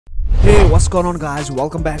Hey, what's going on guys,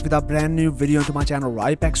 welcome back with a brand new video into my channel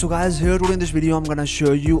RipeX. So guys, here today in this video I'm gonna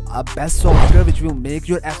show you a best software which will make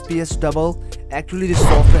your FPS double. Actually this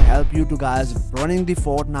software help you to guys running the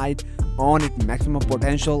Fortnite on its maximum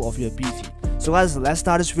potential of your PC. So guys, let's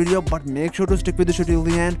start this video, but make sure to stick with the show till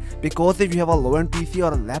the end, because if you have a low-end PC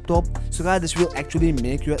or a laptop, so guys this will actually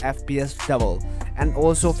make your FPS double and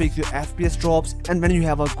also fix your FPS drops. And when you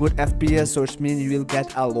have a good FPS, so it means you will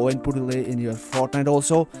get a low input delay in your Fortnite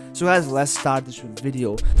also. So guys, let's start this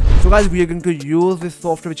video. So guys, we are going to use this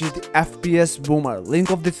software which is the FPS Boomer.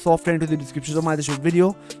 Link of this software into the description of my this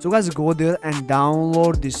video. So guys, go there and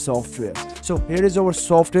download this software. So here is our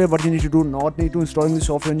software. What you need to do, not need to installing the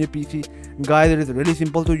software on your PC. Guys, it is really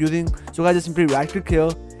simple to using. So guys, just simply right click here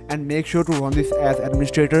and make sure to run this as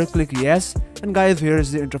administrator. Click yes, and guys, here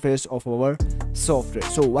is the interface of our software.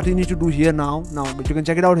 So what you need to do here now you can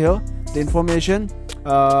check it out here, the information.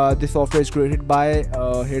 This software is created by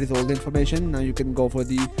here is all the information. Now you can go for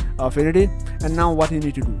the affinity, and now what you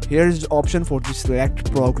need to do, here is the option for the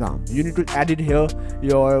select program. You need to edit here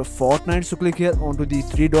your Fortnite. So click here onto the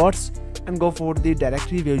three dots and go for the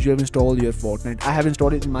directory where you have installed your Fortnite. I have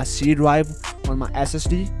installed it in my C drive on my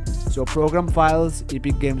SSD. So program files,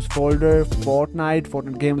 Epic Games folder,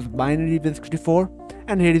 Fortnite games binary with 64,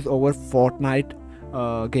 and here is our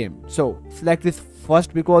Fortnite game. So select this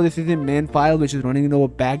first because this is the main file which is running in our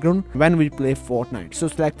background when we play Fortnite. So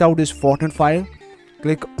select out this Fortnite file,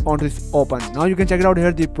 click on this open. Now you can check it out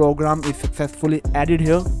here, the program is successfully added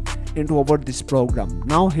here into our this program.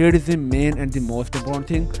 Now here is the main and the most important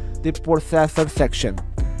thing, the processor section.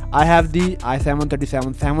 I have the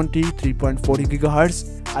i7-3770 3.40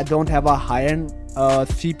 GHz. I don't have a high-end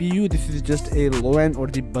CPU. This is just a low-end or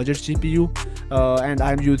the budget CPU, and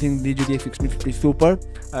I'm using the GTX 1650 Super,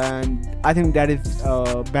 and I think that is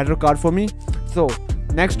a better card for me. So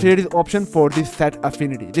next, here is option for the set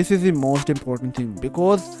affinity. This is the most important thing,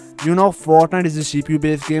 because you know Fortnite is a CPU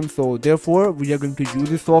based game, so therefore we are going to use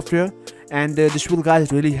this software, and this will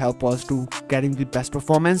guys really help us to getting the best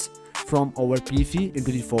performance from our PC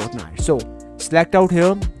into the Fortnite. So select out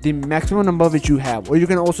here the maximum number which you have, or you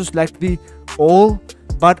can also select the all,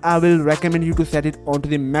 but I will recommend you to set it onto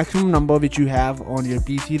the maximum number which you have on your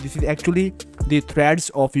PC. This is actually the threads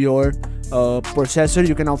of your processor.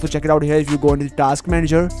 You can also check it out here. If you go into the task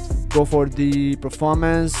manager, go for the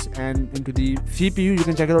performance, and into the CPU, you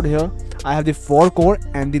can check it out here. I have the 4 core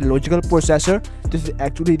and the logical processor. This is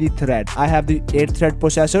actually the thread. I have the 8 thread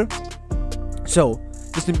processor. So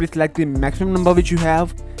just simply select the maximum number which you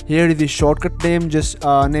have. Here is the shortcut name, just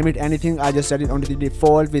name it anything. I just set it onto the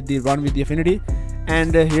default with the run with the affinity,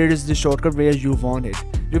 and here is the shortcut where you want it.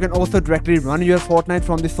 You can also directly run your Fortnite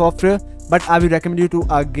from the software, but I will recommend you to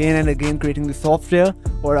again and again creating the software,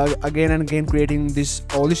 or again and again creating this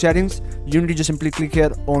all the settings. You need to just simply click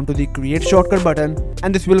here onto the create shortcut button,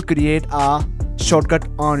 and this will create a shortcut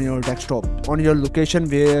on your desktop on your location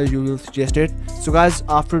where you will suggest it. So guys,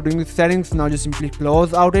 after doing the settings, now just simply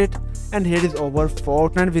close out it, and here is our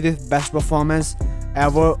Fortnite with its best performance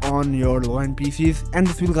ever on your low-end PCs, and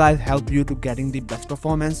this will guys help you to getting the best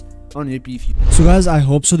performance on your PC. So guys, I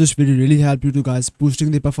hope so this video really helped you to guys boosting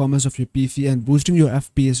the performance of your PC and boosting your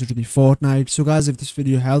FPS into the Fortnite. So guys, if this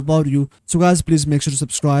video helped out you, so guys please make sure to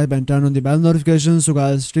subscribe and turn on the bell notifications. So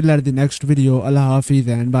guys, till at the next video, Allah Hafiz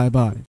and bye bye.